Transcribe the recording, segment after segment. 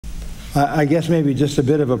I guess maybe just a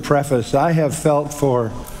bit of a preface. I have felt for,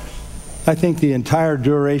 I think, the entire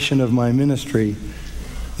duration of my ministry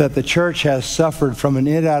that the church has suffered from an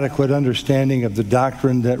inadequate understanding of the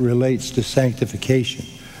doctrine that relates to sanctification.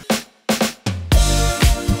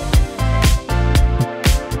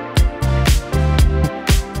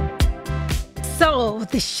 So,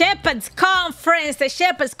 the Shepherds Conference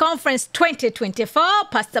 2024,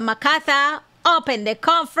 Pastor MacArthur opened the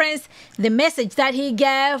conference. The message that he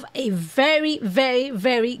gave, a very, very,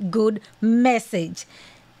 very good message.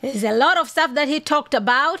 There's a lot of stuff that he talked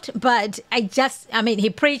about, but he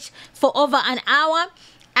preached for over an hour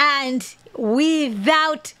and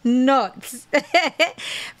without notes.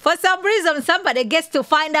 For some reason, somebody gets to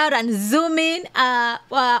find out and zoom in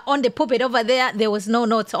on the pulpit over there. There was no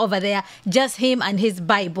notes over there, just him and his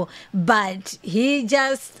Bible. But he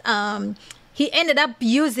just, he ended up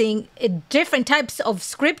using different types of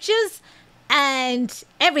scriptures, and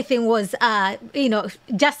everything was,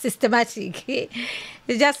 just systematic.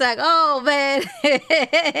 It's just like, oh, man,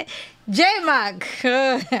 J-Mac.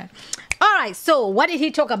 All right, so what did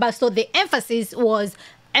he talk about? So the emphasis was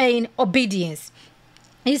in obedience.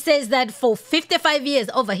 He says that for 55 years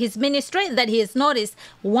over his ministry, that he has noticed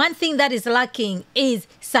one thing that is lacking is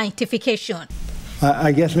sanctification.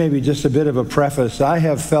 I guess maybe just a bit of a preface. I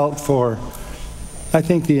have felt for, I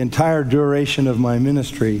think, the entire duration of my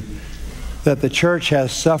ministry that the church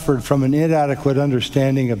has suffered from an inadequate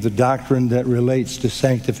understanding of the doctrine that relates to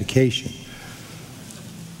sanctification.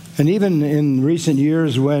 And even in recent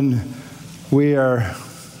years, when we are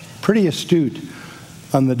pretty astute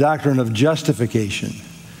on the doctrine of justification,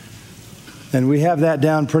 and we have that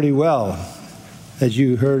down pretty well, as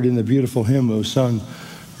you heard in the beautiful hymn that was sung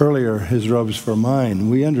earlier, His Robes for Mine.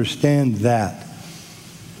 We understand that.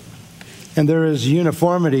 And there is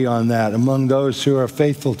uniformity on that among those who are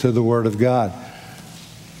faithful to the Word of God.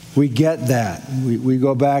 We get that. We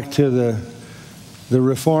go back to the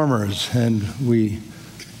reformers, and we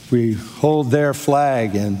hold their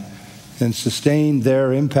flag and sustain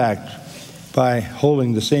their impact by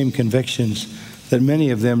holding the same convictions that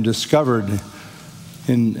many of them discovered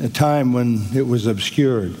in a time when it was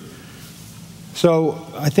obscured. So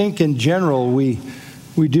I think in general we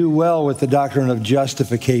do well with the doctrine of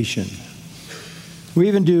justification. We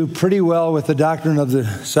even do pretty well with the doctrine of the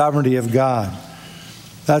sovereignty of God.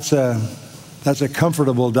 That's a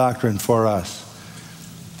comfortable doctrine for us.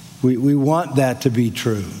 We want that to be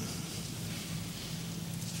true.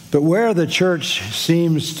 But where the church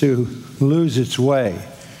seems to lose its way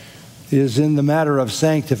is in the matter of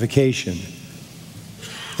sanctification.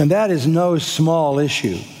 And that is no small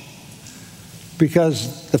issue,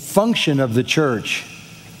 because the function of the church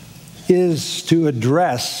is to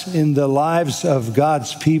address in the lives of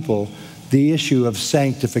God's people the issue of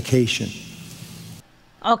sanctification.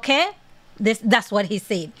 Okay? That's what he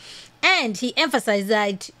said. And he emphasized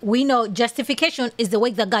that we know justification is the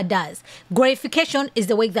work that God does. Glorification is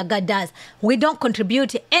the work that God does. We don't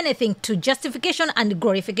contribute anything to justification and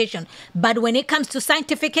glorification. But when it comes to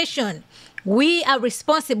sanctification, we are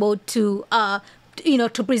responsible to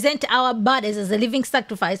present our bodies as a living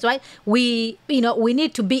sacrifice, right? We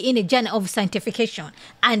need to be in a journey of sanctification.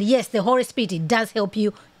 And yes, the Holy Spirit does help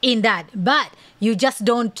you in that. But you're just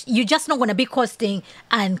not going to be coasting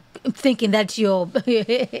and thinking that you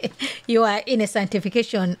are in a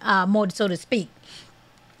sanctification mode, so to speak.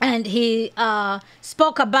 And he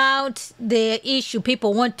spoke about the issue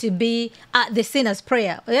people want to be the sinner's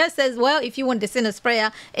prayer. He says, well, if you want the sinner's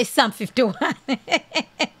prayer, it's Psalm 51.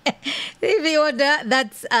 If you want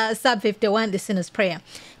that's Psalm 51, the sinner's prayer.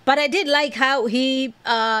 But I did like how he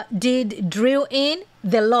did drill in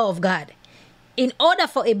the law of God. In order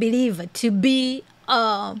for a believer to be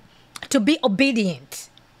obedient,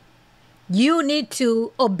 you need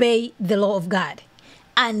to obey the law of God.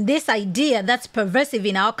 And this idea that's pervasive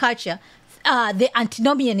in our culture, the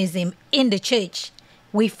antinomianism in the church,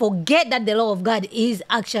 we forget that the law of God is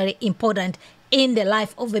actually important in the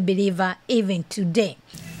life of a believer even today.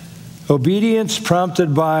 Obedience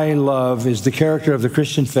prompted by love is the character of the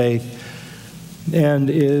Christian faith and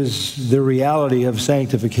is the reality of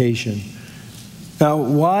sanctification. Now,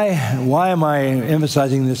 why am I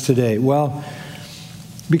emphasizing this today? Well,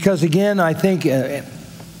 because again, I think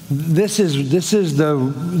this is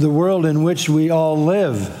the world in which we all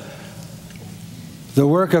live. The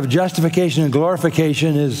work of justification and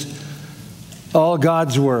glorification is all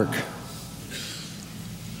God's work.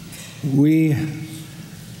 We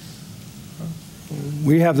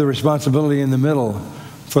have the responsibility in the middle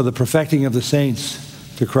for the perfecting of the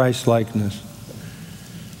saints to Christ's likeness.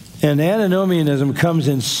 And antinomianism comes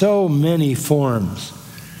in so many forms.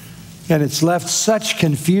 And it's left such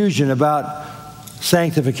confusion about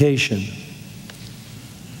sanctification.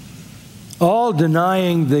 All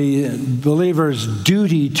denying the believer's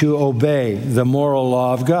duty to obey the moral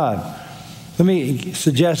law of God. Let me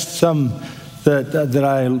suggest some that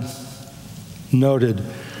I noted.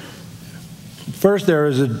 First, there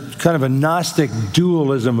is a kind of a Gnostic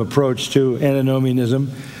dualism approach to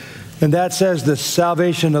antinomianism, and that says the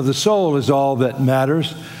salvation of the soul is all that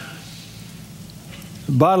matters.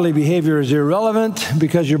 Bodily behavior is irrelevant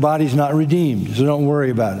because your body's not redeemed, so don't worry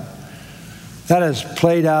about it. That has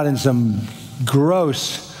played out in some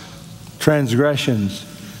gross transgressions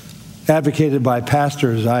advocated by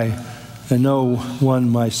pastors. I know one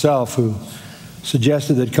myself who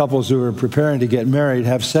suggested that couples who are preparing to get married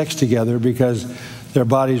have sex together because their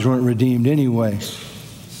bodies weren't redeemed anyway.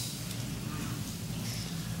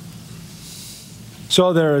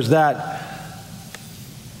 So there is that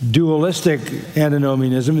dualistic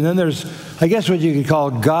antinomianism. And then there's, I guess, what you could call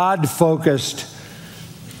God-focused,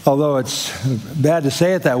 although it's bad to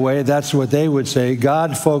say it that way, that's what they would say,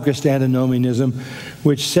 God-focused antinomianism,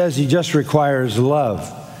 which says he just requires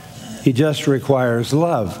love. He just requires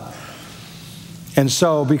love. And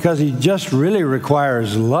so, because he just really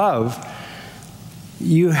requires love,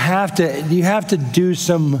 you have to do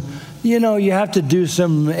some, you have to do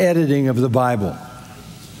some editing of the Bible.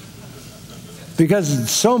 Because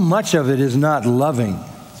so much of it is not loving.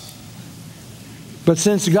 But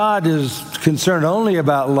since God is concerned only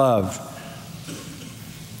about love,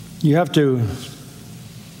 you have to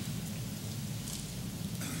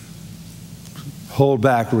hold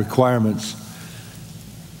back requirements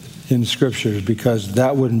in Scriptures because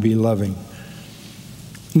that wouldn't be loving.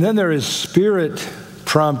 And then there is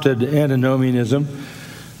Spirit-prompted antinomianism,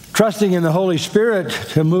 trusting in the Holy Spirit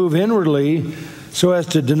to move inwardly so as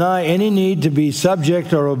to deny any need to be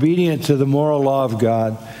subject or obedient to the moral law of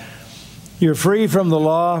God. You're free from the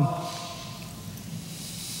law.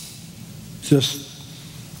 Just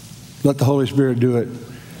let the Holy Spirit do it.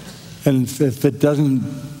 And if it doesn't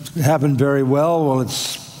happen very well,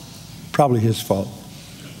 it's probably his fault.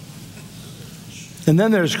 And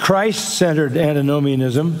then there's Christ-centered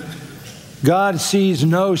antinomianism. God sees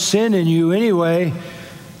no sin in you anyway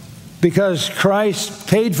because Christ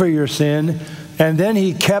paid for your sin, and then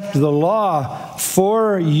he kept the law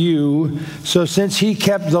for you. So since he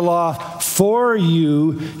kept the law for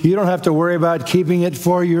you, you don't have to worry about keeping it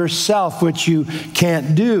for yourself, which you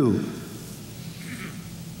can't do.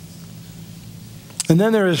 And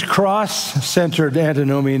then there is cross-centered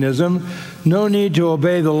antinomianism. No need to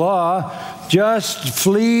obey the law. Just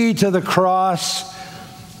flee to the cross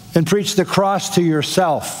and preach the cross to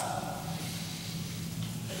yourself.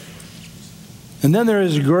 And then there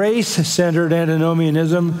is grace-centered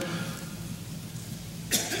antinomianism.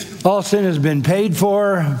 All sin has been paid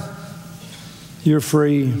for. You're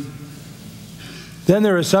free. Then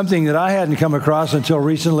there is something that I hadn't come across until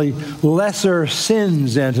recently, lesser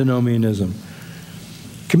sins antinomianism.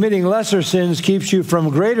 Committing lesser sins keeps you from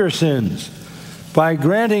greater sins by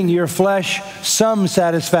granting your flesh some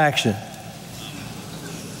satisfaction.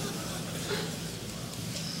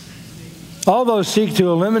 All those seek to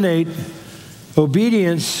eliminate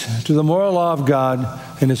obedience to the moral law of God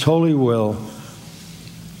and his holy will.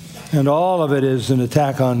 And all of it is an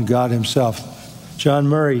attack on God himself. John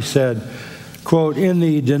Murray said, quote, "In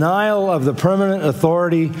the denial of the permanent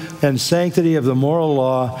authority and sanctity of the moral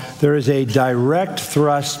law, there is a direct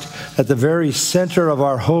thrust at the very center of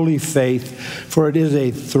our holy faith, for it is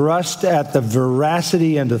a thrust at the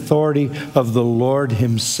veracity and authority of the Lord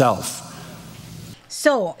himself."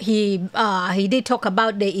 So he did talk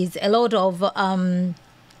about there is a lot of the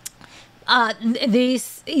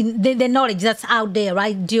knowledge that's out there,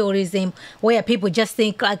 right? Dualism, where people just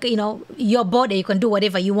think like, your body, you can do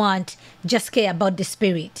whatever you want, just care about the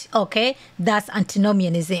spirit, okay? That's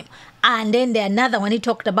antinomianism. And then the another one he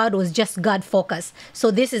talked about was just God focus. So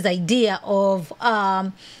this is the idea of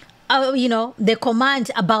the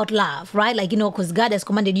command about love, right? Like, because God has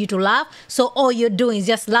commanded you to love. So all you're doing is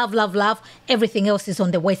just love, love, love. Everything else is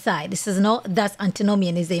on the way side. This is that's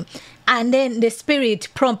antinomianism. And then the spirit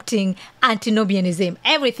prompting antinomianism.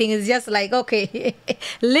 Everything is just like, okay,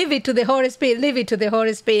 leave it to the Holy Spirit, leave it to the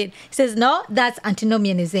Holy Spirit. He says, no, that's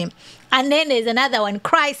antinomianism. And then there's another one,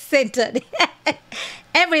 Christ-centered.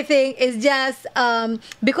 Everything is just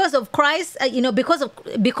because of Christ,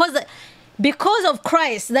 because of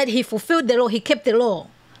Christ, that he fulfilled the law, he kept the law.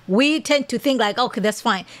 We tend to think like, okay, that's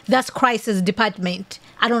fine. That's Christ's department.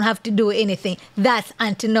 I don't have to do anything. That's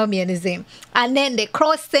antinomianism. And then the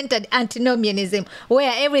cross-centered antinomianism,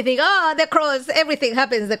 where everything, the cross, everything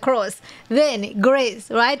happens the cross. Then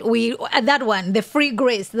grace, right? That one, the free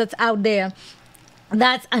grace that's out there.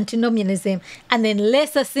 That's antinomianism. And then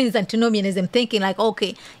lesser sins antinomianism, thinking like,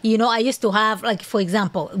 okay, I used to have, like, for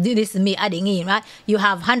example, this is me adding in, right? You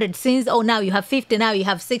have 100 sins. Oh, now you have 50. Now you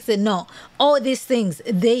have 60. No. All these things,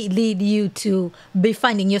 they lead you to be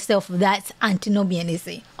finding yourself. That's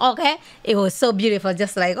antinomianism. Okay? It was so beautiful.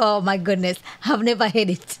 Just like, oh my goodness, I've never heard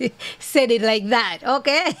it said it like that.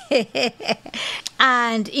 Okay?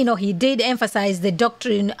 And, he did emphasize the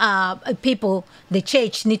doctrine, people, the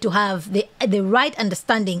church need to have the right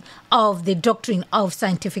understanding of the doctrine of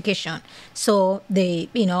sanctification. So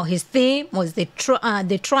his theme was the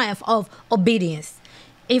triumph of obedience.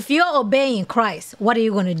 If you're obeying Christ, what are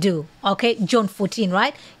you going to do? Okay, John 14,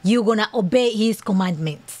 right? You're going to obey his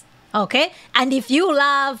commandments. Okay, and if you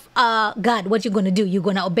love God, what you're going to do? You're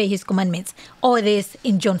going to obey his commandments. All this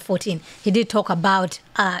in John 14. He did talk about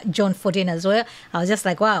John 14 as well. I was just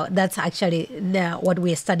like, wow, that's actually what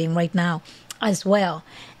we're studying right now as well.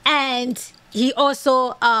 And he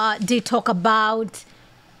also did talk about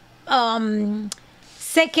 2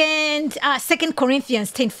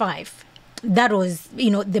 Corinthians 10:5. That was,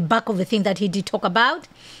 the back of the thing that he did talk about.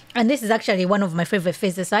 And this is actually one of my favorite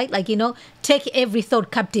phrases, right? Like, take every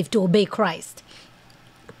thought captive to obey Christ.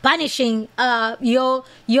 Punishing you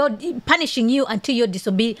until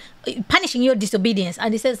punishing your disobedience.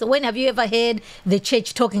 And he says, when have you ever heard the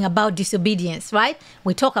church talking about disobedience, right?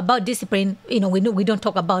 We talk about discipline, we don't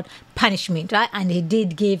talk about punishment, right? And he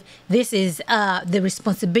did give, this is the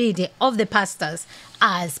responsibility of the pastors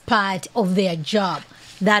as part of their job.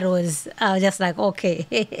 That was just like,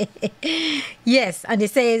 okay. Yes. And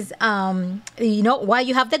it says, while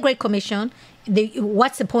you have the Great Commission,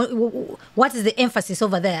 what's the point? What is the emphasis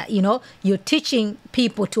over there? You're teaching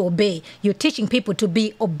people to obey. You're teaching people to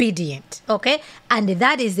be obedient. Okay. And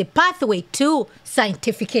that is the pathway to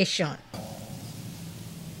sanctification.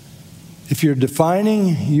 If you're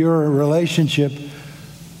defining your relationship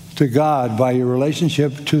to God by your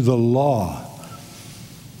relationship to the law,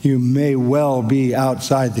 you may well be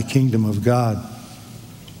outside the kingdom of God.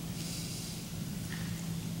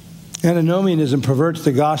 Antinomianism perverts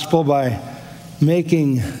the gospel by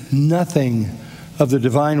making nothing of the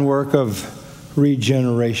divine work of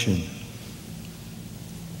regeneration.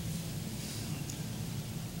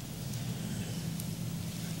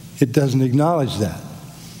 It doesn't acknowledge that.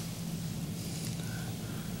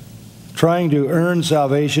 Trying to earn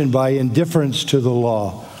salvation by indifference to the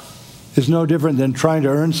law is no different than trying to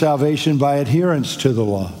earn salvation by adherence to the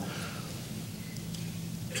law.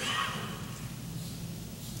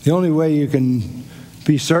 The only way you can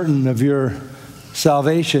be certain of your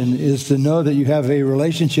salvation is to know that you have a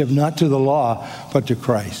relationship not to the law, but to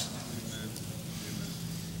Christ.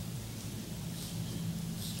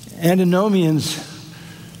 Antinomians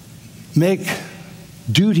make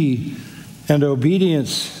duty and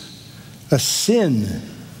obedience a sin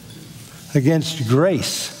against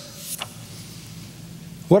grace.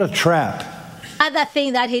 What a trap. Other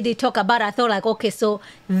thing that he did talk about, I thought like, okay, so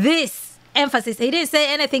this emphasis, he didn't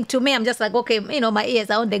say anything to me. I'm just like, okay, my ears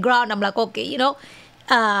are on the ground. I'm like, okay, the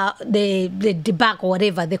debug or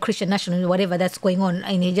whatever, the Christian nationalism, whatever that's going on.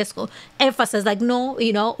 And he just emphasized like, no,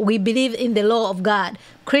 we believe in the law of God.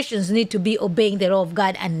 Christians need to be obeying the law of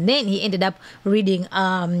God. And then he ended up reading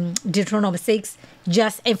Deuteronomy 6,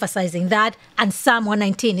 just emphasizing that. And Psalm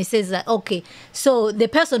 119, he says that, okay, so the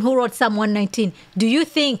person who wrote Psalm 119, do you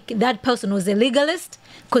think that person was a legalist?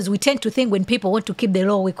 Because we tend to think when people want to keep the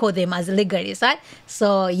law, we call them as legalists, right?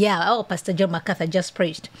 So, yeah, Pastor John Macthur just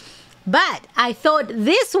preached. But I thought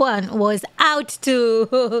this one was out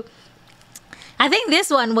to... I think this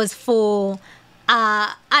one was for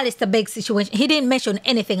Alistair Begg's situation. He didn't mention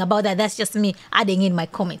anything about that. That's just me adding in my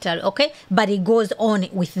commentary, okay? But he goes on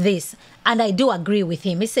with this. And I do agree with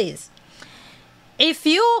him. He says,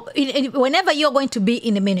 whenever you're going to be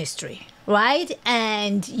in the ministry, right?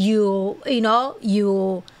 And you're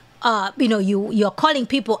calling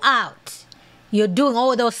people out. You're doing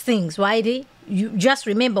all those things, right? You just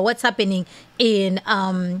remember what's happening in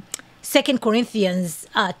 2 Corinthians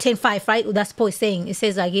 10:5, right? That's Paul saying. It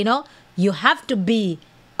says like, you have to be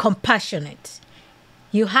compassionate.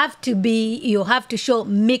 You have to show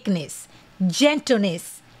meekness,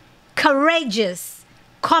 gentleness, courageous,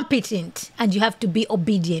 competent, and you have to be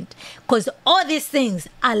obedient. Because all these things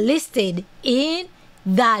are listed in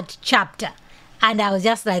that chapter. And I was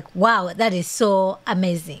just like, wow, that is so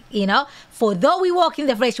amazing. You know, for though we walk in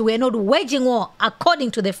the flesh, we are not waging war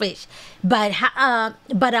according to the flesh, but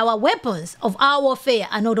our weapons of our warfare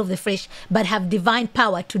are not of the flesh, but have divine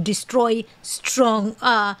power to destroy strongholds.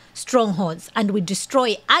 And we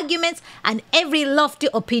destroy arguments and every lofty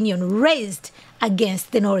opinion raised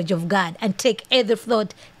against the knowledge of God, and take every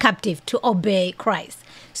thought captive to obey Christ.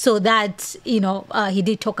 So that, he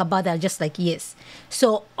did talk about that, just like, yes.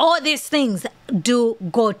 So all these things do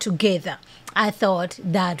go together. I thought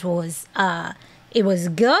that was, it was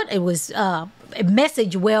good. It was a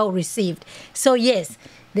message well received. So yes,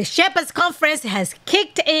 the Shepherds Conference has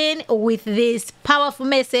kicked in with this powerful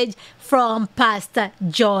message from Pastor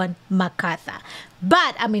John MacArthur.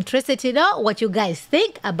 But I'm interested to know what you guys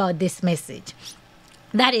think about this message.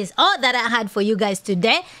 That is all that I had for you guys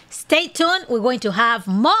today. Stay tuned. We're going to have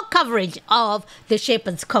more coverage of the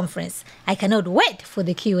Shepherds Conference. I cannot wait for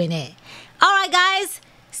the Q&A. All right, guys,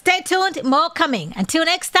 stay tuned. More coming. Until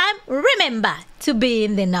next time, remember to be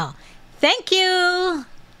in the know. Thank you.